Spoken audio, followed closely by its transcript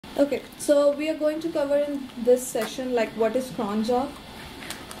Okay, so we are going to cover in this session like what is cron job,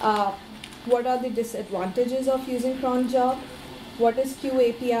 what are the disadvantages of using cron job, what is queue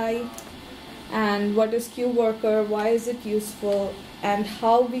API, and what is queue worker, why is it useful, and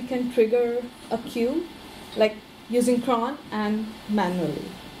how we can trigger a queue like using cron and manually.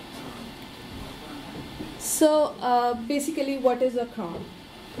 So basically, what is a cron?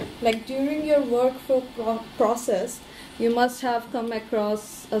 Like during your workflow process, you must have come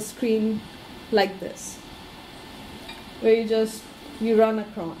across a screen like this, where you run a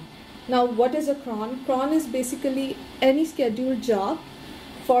cron. Now, what is a cron? Cron is basically any scheduled job,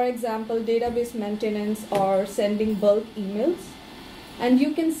 for example, database maintenance or sending bulk emails, and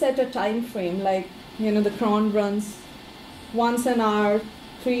you can set a time frame, like the cron runs once an hour,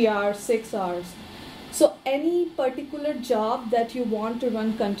 3 hours, 6 hours. So any particular job that you want to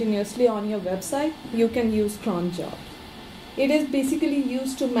run continuously on your website, you can use cron job. It is basically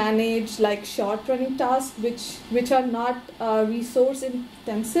used to manage like short running tasks which are not resource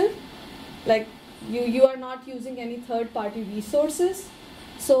intensive. Like you are not using any third party resources.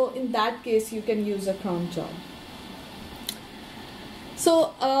 So in that case, you can use a cron job.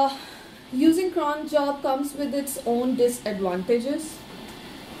 So using cron job comes with its own disadvantages.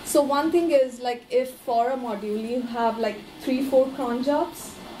 So one thing is, like, if for a module you have like 3-4 cron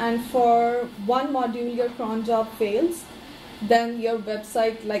jobs, and for one module your cron job fails, then your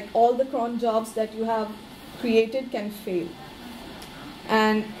website, like all the cron jobs that you have created, can fail.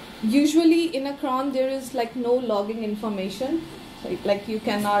 And usually in a cron there is like no logging information, like you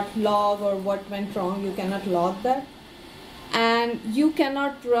cannot log or what went wrong, you cannot log that, and you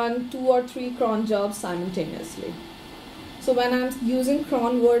cannot run 2 or 3 cron jobs simultaneously. So when I'm using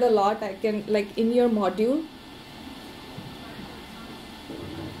cron word a lot, I can, like in your module,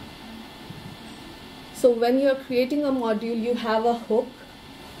 so when you're creating a module, you have a hook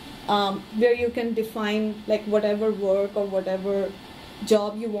where you can define like whatever work or whatever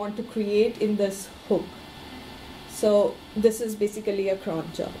job you want to create in this hook. So this is basically a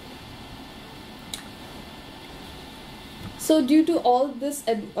cron job. So due to all this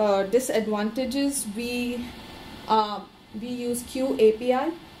disadvantages, we use queue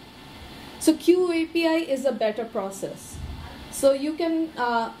API. So queue API is a better process. So you can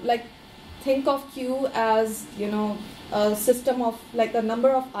like think of queue as a system of like a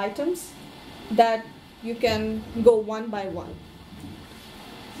number of items that you can go one by one.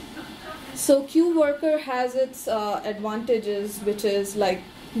 So queue worker has its advantages, which is like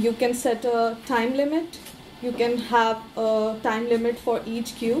you can set a time limit. You can have a time limit for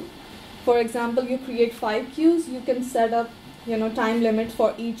each queue. For example, you create 5 queues, you can set up time limit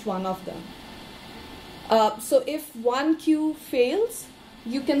for each one of them. So if one queue fails,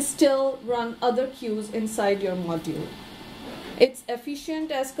 you can still run other queues inside your module. It's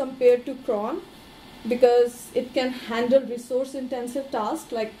efficient as compared to cron because it can handle resource intensive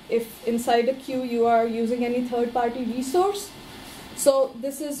tasks, like if inside a queue you are using any third party resource. So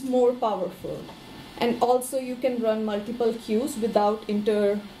this is more powerful. And also you can run multiple queues without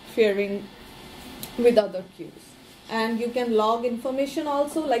interfering with other queues. And you can log information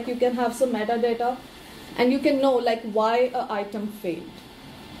also, like you can have some metadata, and you can know like why an item failed.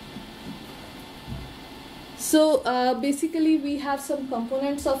 So basically we have some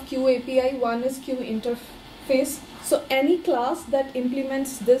components of queue API. One is queue interface. So any class that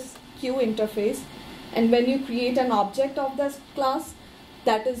implements this queue interface, and when you create an object of this class,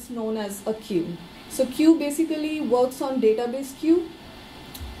 that is known as a queue. So queue basically works on database queue.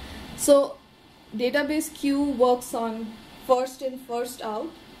 So database queue works on first in, first out.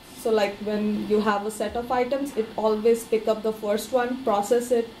 So like when you have a set of items, it always pick up the first one,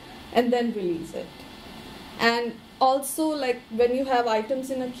 process it, and then release it. And also, like when you have items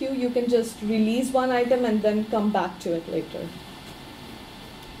in a queue, you can just release one item and then come back to it later.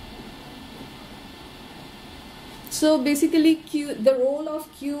 So basically the role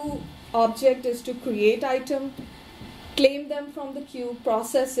of queue object is to create item, claim them from the queue,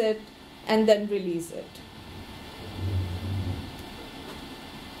 process it, and then release it.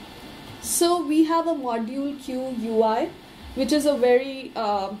 So we have a module queue UI, which is a very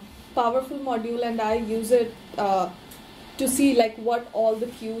powerful module, and I use it to see like what all the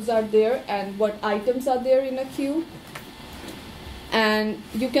queues are there and what items are there in a queue. And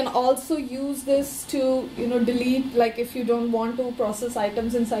you can also use this to delete, like if you don't want to process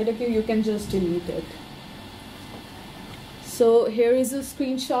items inside a queue, you can just delete it. So here is a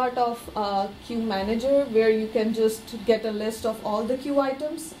screenshot of queue manager where you can just get a list of all the queue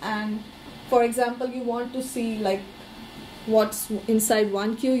items, and for example you want to see like what's inside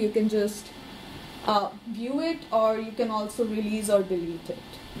one queue, you can just view it, or you can also release or delete it.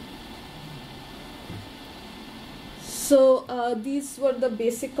 So these were the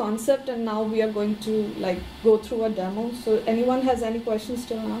basic concept, and now we are going to like go through a demo. So anyone has any questions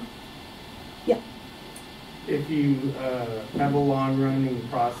till now? Yeah. If you have a long-running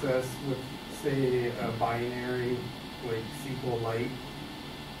process with, say, a binary like SQLite,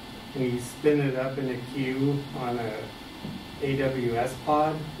 and you spin it up in a queue on a AWS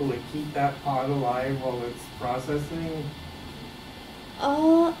pod, will it keep that pod alive while it's processing?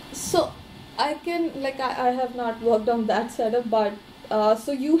 So I can, like, I have not worked on that setup, but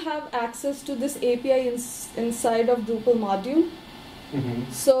so you have access to this API inside of Drupal module.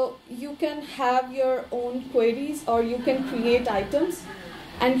 Mm-hmm. So you can have your own queries, or you can create items,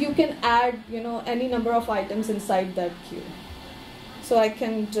 and you can add, you know, any number of items inside that queue. So I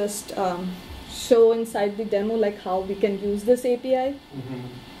can just show inside the demo like how we can use this API. Mm-hmm.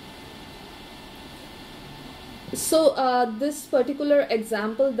 So this particular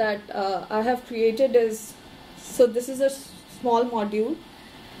example that I have created is, so this is a small module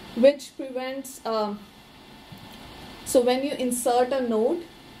which prevents, so when you insert a node,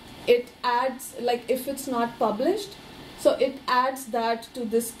 it adds, like if it's not published, so it adds that to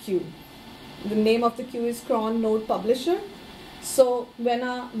this queue. The name of the queue is Cron node publisher. So when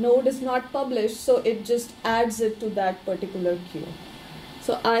a node is not published, so it just adds it to that particular queue.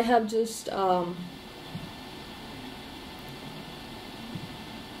 So I have just so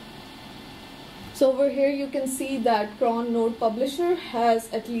over here you can see that Cron node publisher has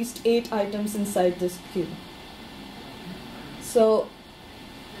at least 8 items inside this queue. So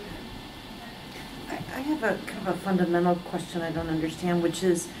I have a kind of a fundamental question I don't understand, which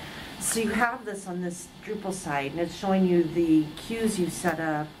is, so you have this on this Drupal site, and it's showing you the queues you set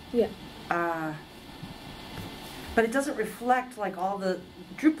up. yeah. But it doesn't reflect like all the,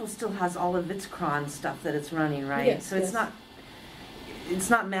 Drupal still has all of its cron stuff that it's running, right? Yes, so yes. It's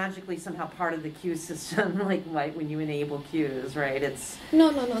not magically somehow part of the queue system, like when you enable queues, right? It's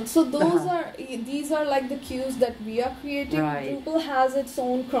No. So those these are like the queues that we are creating. Right. Drupal has its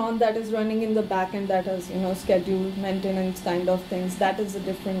own cron that is running in the backend that has, you know, scheduled maintenance kind of things. That is a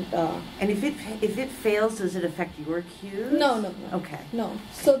different. And if it fails, does it affect your queues? No. Okay. No.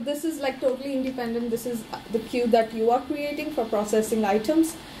 So this is like totally independent. This is the queue that you are creating for processing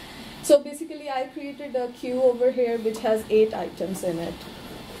items. So basically I created a queue over here which has 8 items in it.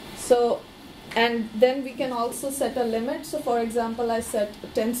 So, and then we can also set a limit. So for example, I set a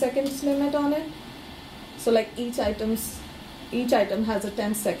 10 seconds limit on it. So like each item has a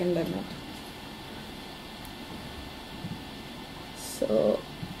 10-second limit. So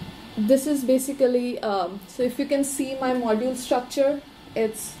this is basically, so if you can see my module structure,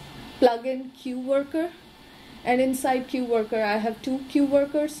 it's plugin queue worker. And inside queue worker, I have 2 queue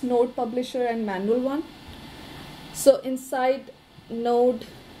workers, node publisher and manual one. So inside node,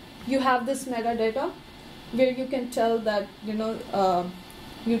 you have this metadata where you can tell that, you know,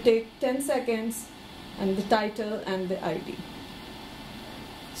 you take 10 seconds and the title and the ID.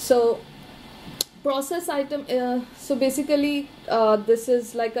 So process item, so basically this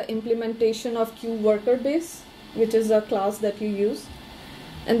is like an implementation of queue worker base, which is a class that you use.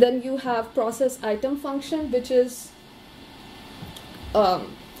 And then you have process item function, which is, so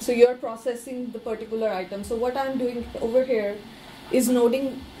you're processing the particular item. So what I'm doing over here is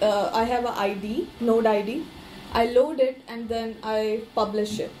noding, I have an ID, node ID. I load it and then I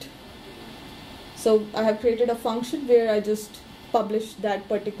publish it. So I have created a function where I just publish that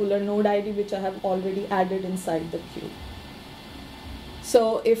particular node ID, which I have already added inside the queue.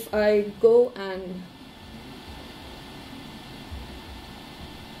 So if I go and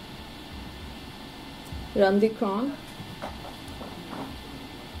run the cron.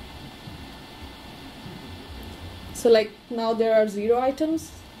 So like now there are 0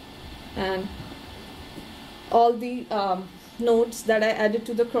 items and all the nodes that I added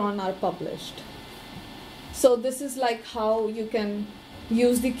to the cron are published. So this is like how you can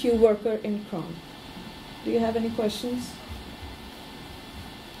use the queue worker in cron. Do you have any questions?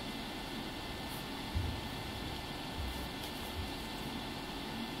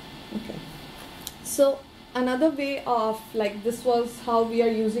 Okay. So another way of, like, this was how we are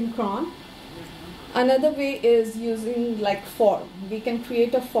using cron. Another way is using like form. We can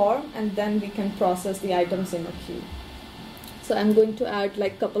create a form and then we can process the items in a queue. So I'm going to add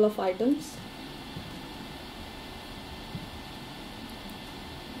like couple of items.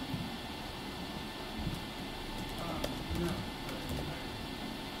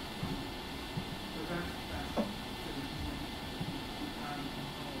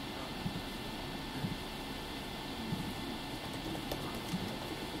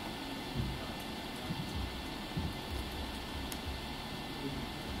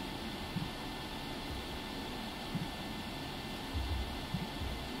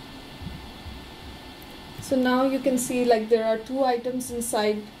 So now you can see like there are 2 items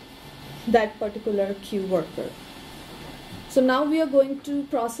inside that particular queue worker. So now we are going to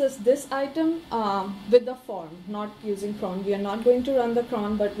process this item with the form, not using cron. We are not going to run the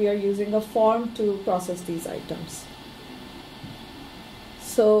cron, but we are using a form to process these items.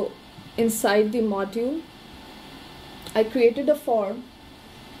 So inside the module, I created a form.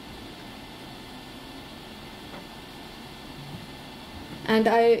 And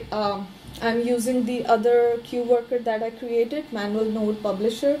I'm using the other queue worker that I created, manual node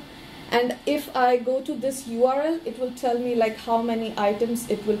publisher. And if I go to this URL, it will tell me like how many items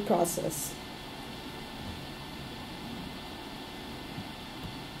it will process.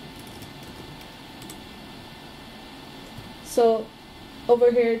 So over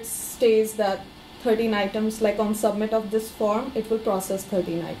here it states that 13 items, like on submit of this form, it will process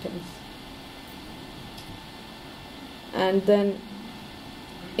 13 items. And then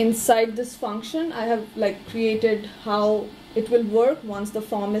inside this function, I have like created how it will work once the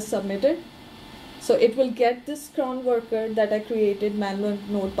form is submitted. So it will get this cron worker that I created, manual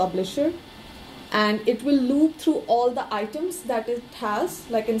node publisher, and it will loop through all the items that it has,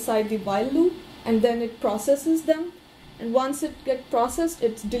 like inside the while loop, and then it processes them. And once it gets processed,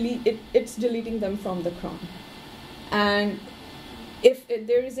 it's deleting them from the cron. And if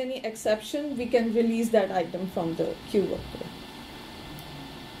there is any exception, we can release that item from the queue worker.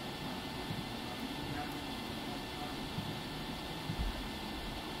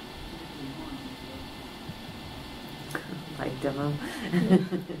 Like demo.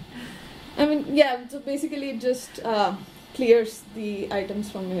 I mean, yeah, so basically it just clears the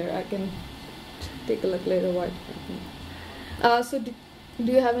items from here. I can take a look later what happened. So do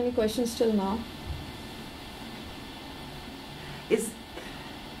you have any questions till now? Is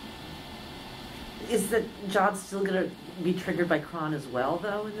the job still going to be triggered by cron as well,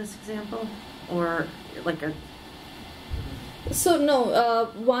 though, in this example? Or like a... So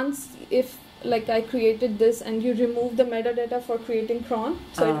no, once if like I created this and you remove the metadata for creating cron,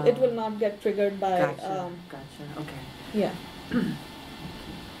 so it will not get triggered by... Gotcha, okay. Yeah.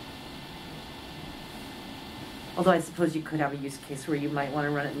 Although I suppose you could have a use case where you might want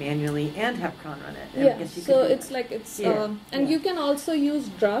to run it manually and have cron run it. I Yeah, guess you so could it's that. like it's... Yeah, and yeah. you can also use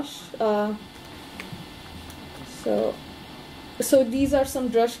drush. So these are some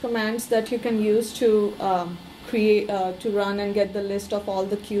drush commands that you can use to create, to run and get the list of all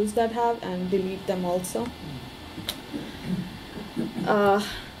the queues that have and delete them also.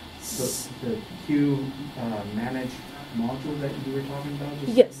 So the queue manage module that you were talking about?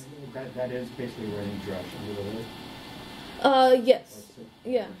 Just Yes. That is basically running drush under the hood? Yes.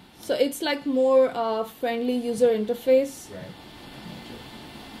 Yeah. So it's like more friendly user interface. Right.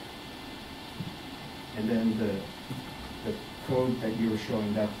 And then the code that you were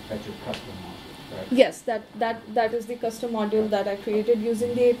showing, that's your custom module, right? Yes, that is the custom module that I created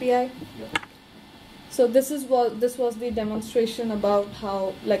using the API. Yep. So this was the demonstration about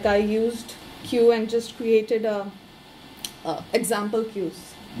how like I used queue and just created a example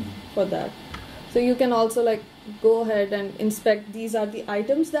queues for that. So you can also like go ahead and inspect, these are the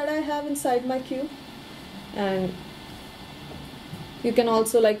items that I have inside my queue, and you can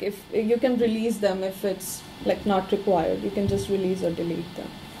also like, if you can release them if it's like not required, you can just release or delete them.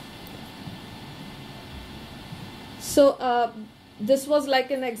 So this was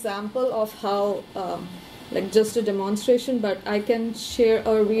like an example of how like just a demonstration, but I can share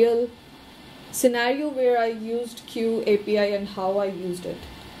a real scenario where I used Queue API and how I used it.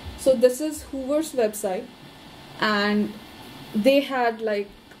 So this is Hoover's website, and they had like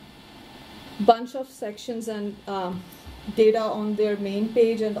bunch of sections and data on their main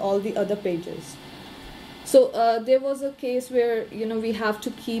page and all the other pages. So there was a case where we have to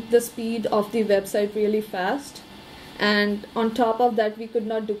keep the speed of the website really fast, and on top of that we could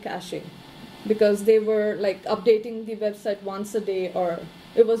not do caching because they were like updating the website once a day, or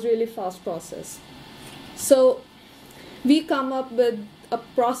it was really fast process. So we come up with a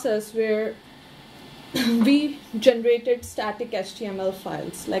process where we generated static HTML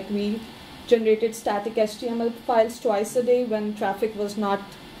files. Like we generated static HTML files twice a day when traffic was not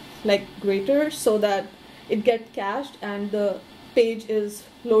like greater, so that it gets cached and the page is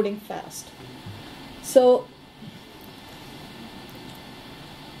loading fast. So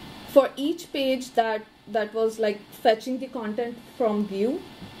for each page that was like fetching the content from view,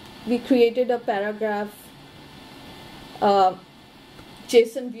 we created a paragraph,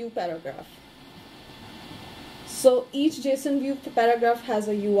 JSON view paragraph. So each JSON view paragraph has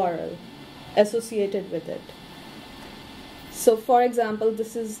a URL associated with it. So for example,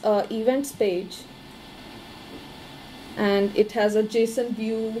 this is events page, and it has a JSON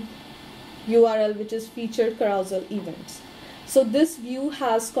view URL which is featured carousel events. So this view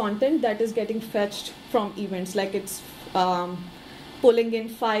has content that is getting fetched from events, like it's pulling in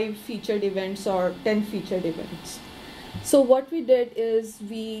 5 featured events or 10 featured events. So what we did is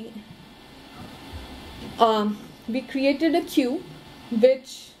we created a queue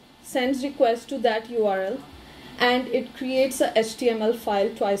which sends requests to that URL, and it creates a HTML file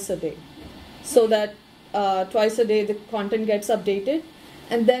twice a day, so that twice a day the content gets updated.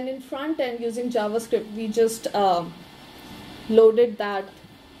 And then in front end, using JavaScript, we just loaded that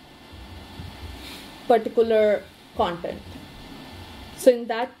particular content. So in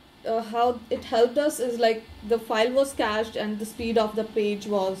that, how it helped us is like the file was cached and the speed of the page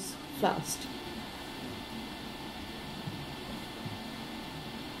was fast.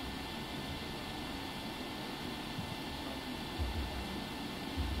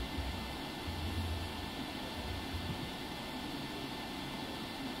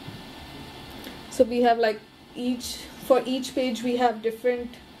 So we have like for each page we have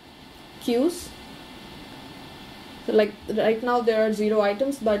different queues. So like right now there are 0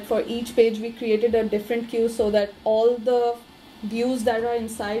 items, but for each page we created a different queue so that all the views that are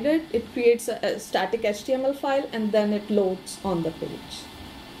inside it creates a static HTML file and then it loads on the page.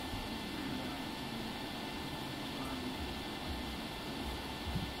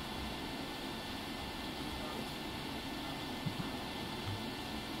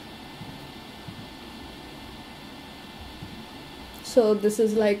 So this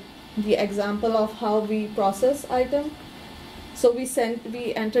is like the example of how we process item. So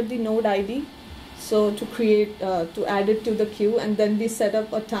we entered the node ID, so to add it to the queue, and then we set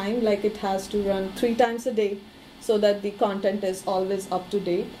up a time, like it has to run 3 times a day so that the content is always up to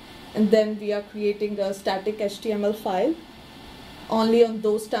date. And then we are creating a static HTML file. Only on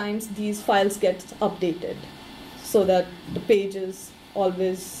those times these files get updated so that the page is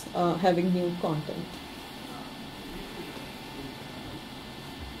always having new content.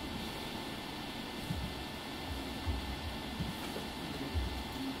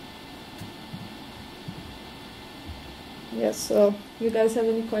 Yes, so you guys have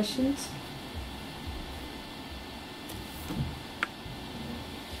any questions?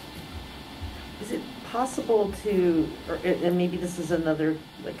 Is it possible to, and maybe this is another,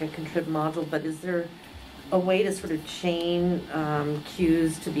 like a contrib module, but is there a way to sort of chain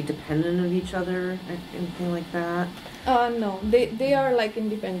queues to be dependent of each other, anything like that? No, they are like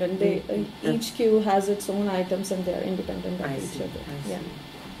independent. Each queue has its own items and they are independent of each other. I see. Yeah.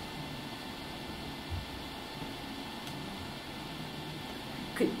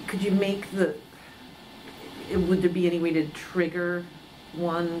 Could you make would there be any way to trigger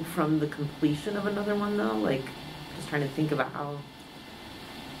one from the completion of another one though? Like, just trying to think about how.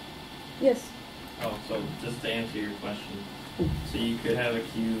 Yes. Oh, so just to answer your question, so you could have a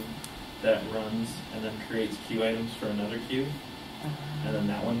queue that runs and then creates queue items for another queue, and then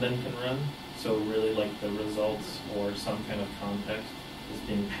that one then can run. So really like the results or some kind of context is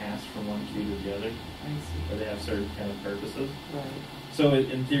being passed from one queue to the other. I see. Where they have certain kind of purposes. Right. So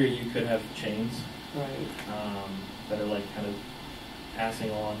in theory, you could have chains Right. that are like kind of passing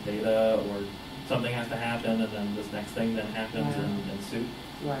along data, or something has to happen, and then this next thing then happens in suit.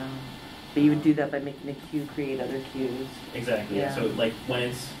 Wow. But you would do that by making a queue create other queues. Exactly. Yeah. So like when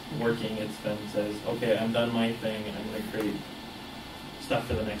it's working, it then says, okay, I'm done my thing. I'm going to create stuff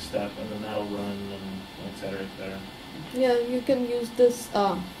for the next step, and then that'll run, and et cetera, et cetera. Yeah, you can use this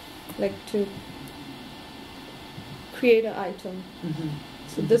like to create an item. Mm-hmm.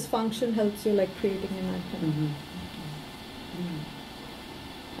 So this function helps you like creating an item. Mm-hmm.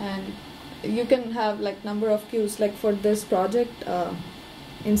 And you can have like number of queues. Like for this project,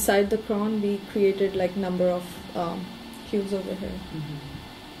 inside the cron, we created like number of queues over here. Mm-hmm.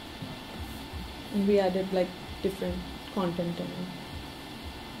 And we added like different content in it.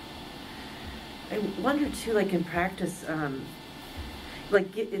 I wonder too, like in practice,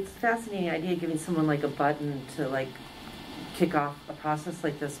 like it's a fascinating idea giving someone like a button to like kick off a process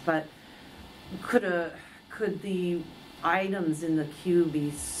like this, but could the items in the queue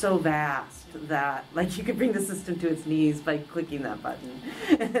be so vast that like you could bring the system to its knees by clicking that button?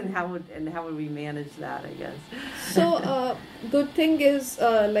 And how would we manage that, I guess? So good thing is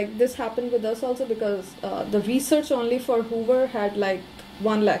like this happened with us also, because the research only for Hoover had like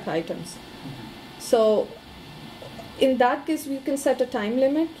 1 lakh items. So in that case, you can set a time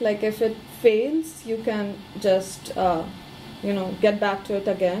limit. Like if it fails, you can just get back to it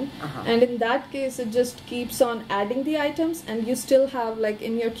again. And in that case, it just keeps on adding the items, and you still have like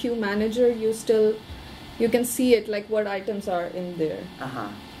in your queue manager, you can see it like what items are in there.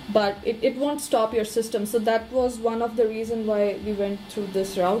 But it won't stop your system. So that was one of the reasons why we went through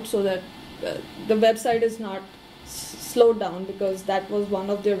this route, so that the website is not slowed down, because that was one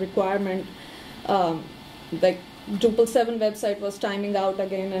of their requirement. Like Drupal 7 website was timing out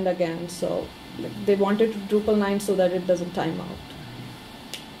again and again, so like, they wanted Drupal 9 so that it doesn't time out.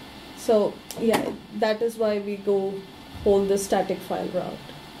 So yeah, that is why we go hold the static file route.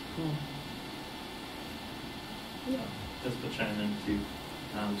 Just to chime in too.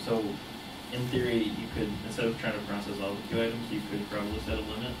 So in theory, you could, instead of trying to process all the queue items, you could probably set a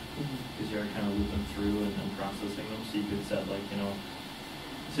limit, because you're kind of looping through and then processing them. So you could set, like, you know,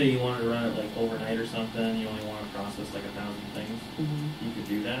 say you wanted to run it like overnight or something, you only want to process like 1,000 things, you could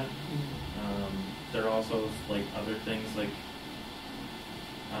do that. There are also like other things like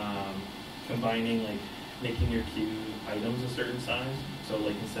combining, like making your queue items a certain size. So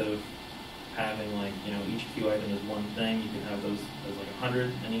like instead of having like, you know, each queue item is one thing, you can have those as like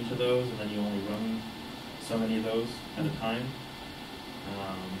 100 in each of those, and then you only run so many of those at a time.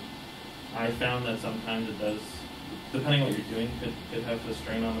 I found that sometimes it does, depending on what you're doing, could have a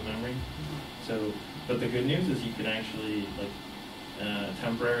strain on the memory. So, but the good news is you can actually like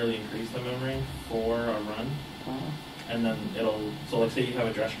temporarily increase the memory for a run, and then it'll, so like say you have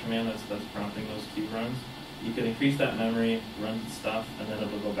a drush command that's prompting those queue runs, you can increase that memory, run stuff, and then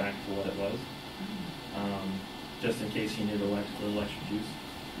it'll go back to what it was, just in case you need a little extra juice.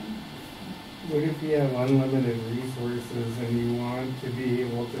 What if you have unlimited resources and you want to be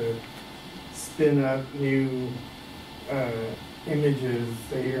able to spin up new images?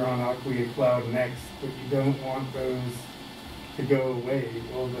 Say you're on Acquia Cloud Next, but you don't want those to go away.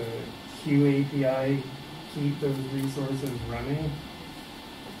 Will the Queue API keep those resources running?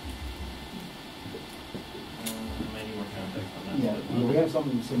 I need more context on that. Yeah, but- we have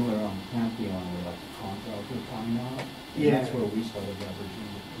something similar on Pantheon where like the contract would time out. Yeah. That's where we started leveraging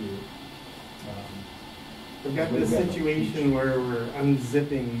the queue. We've got this situation where we're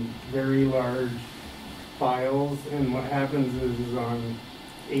unzipping very large files, and what happens is on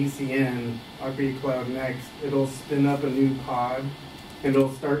ACN, Acquia Cloud Next, it'll spin up a new pod, and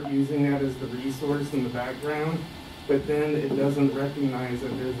it'll start using that as the resource in the background, but then it doesn't recognize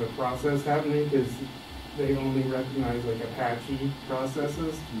that there's a process happening, because they only recognize like Apache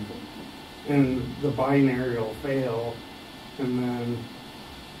processes, and the binary will fail, and then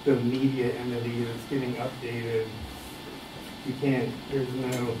the media entity that's getting updated, you can't, there's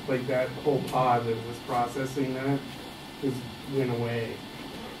no, like that whole pod that was processing that just went away.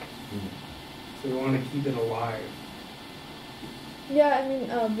 So we want to keep it alive. Yeah, I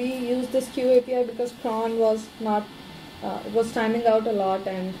mean, we use this Queue API because Cron was not, it was timing out a lot,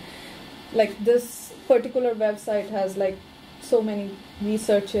 and like this particular website has like so many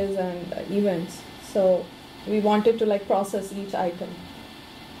researches and events. So we wanted to like process each item.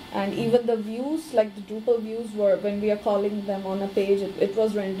 And even the views, like the Drupal views were, when we are calling them on a page, it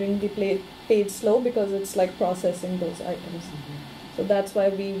was rendering the page slow because it's like processing those items. So that's why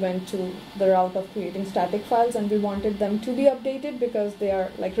we went to the route of creating static files, and we wanted them to be updated because they are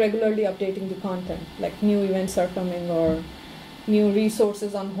like regularly updating the content, like new events are coming or new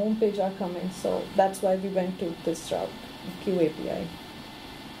resources on homepage are coming. So that's why we went to this route, Queue API.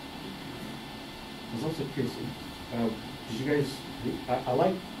 I was also curious, did you guys, I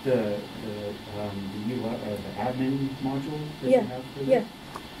like the admin module that you have for this. Yeah.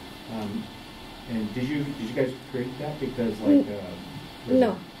 And did you guys create that? Because like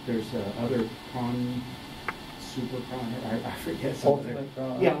No. there's other Cron, Super Cron, I forget some of Ultimate their-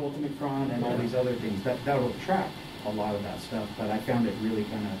 Cron. Yeah, Ultimate Cron and all these other things. That will track a lot of that stuff, but I found it really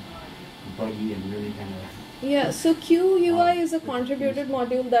kind of buggy and really kind of. Yeah, so Queue UI is a contributed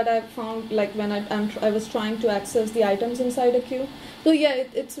module that I found like when I was trying to access the items inside a queue. So yeah,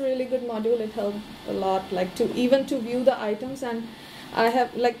 it's a really good module. It helped a lot, like to view the items, and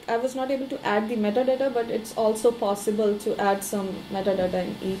I was not able to add the metadata, but it's also possible to add some metadata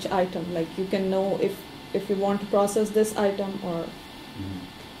in each item. Like you can know if you want to process this item or,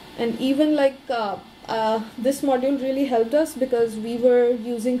 and even like this module really helped us because we were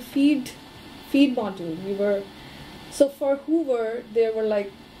using feed module. So for Hoover there were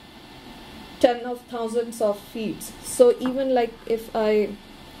like 10 of thousands of feeds. So even like if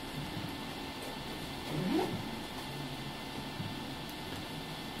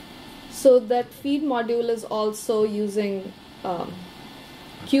so that feed module is also using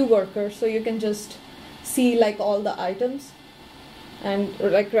queue worker, so you can just see like all the items, and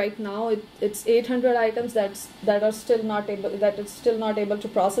like right now it's 800 items that it's still not able to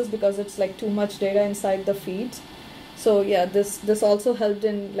process because it's like too much data inside the feeds. So yeah, this also helped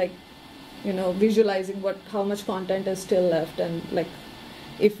in like, you know, visualizing how much content is still left, and like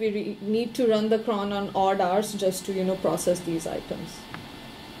if we need to run the cron on odd hours just to, you know, process these items.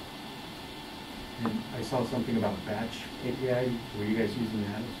 saw something about batch API. Were you guys using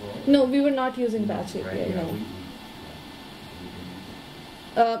that as well? No, we were not using batch API. Right, yeah, No.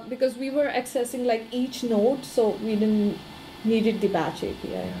 didn't. Because we were accessing like each node, so we didn't needed the batch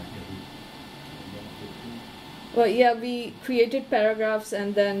API. Well, yeah, we created paragraphs,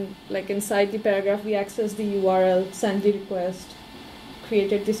 and then like inside the paragraph, we accessed the URL, sent the request,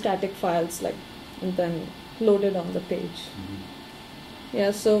 created the static files, like, and then loaded on the page.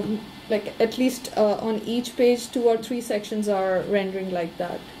 Yeah, so like at least on each page, 2 or 3 sections are rendering like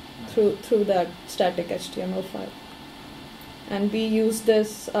that through that static HTML file, and we use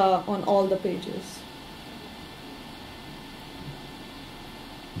this on all the pages.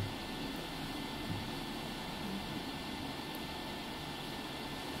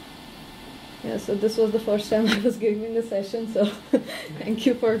 Yeah, so this was the first time I was giving the session, so thank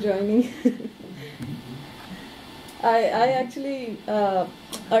you for joining. I actually,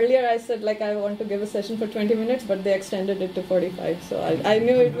 earlier I said like I want to give a session for 20 minutes, but they extended it to 45, so I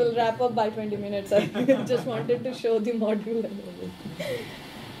knew it will wrap up by 20 minutes. I just wanted to show the module and everything.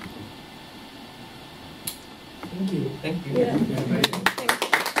 Thank you. Thank you. Yeah.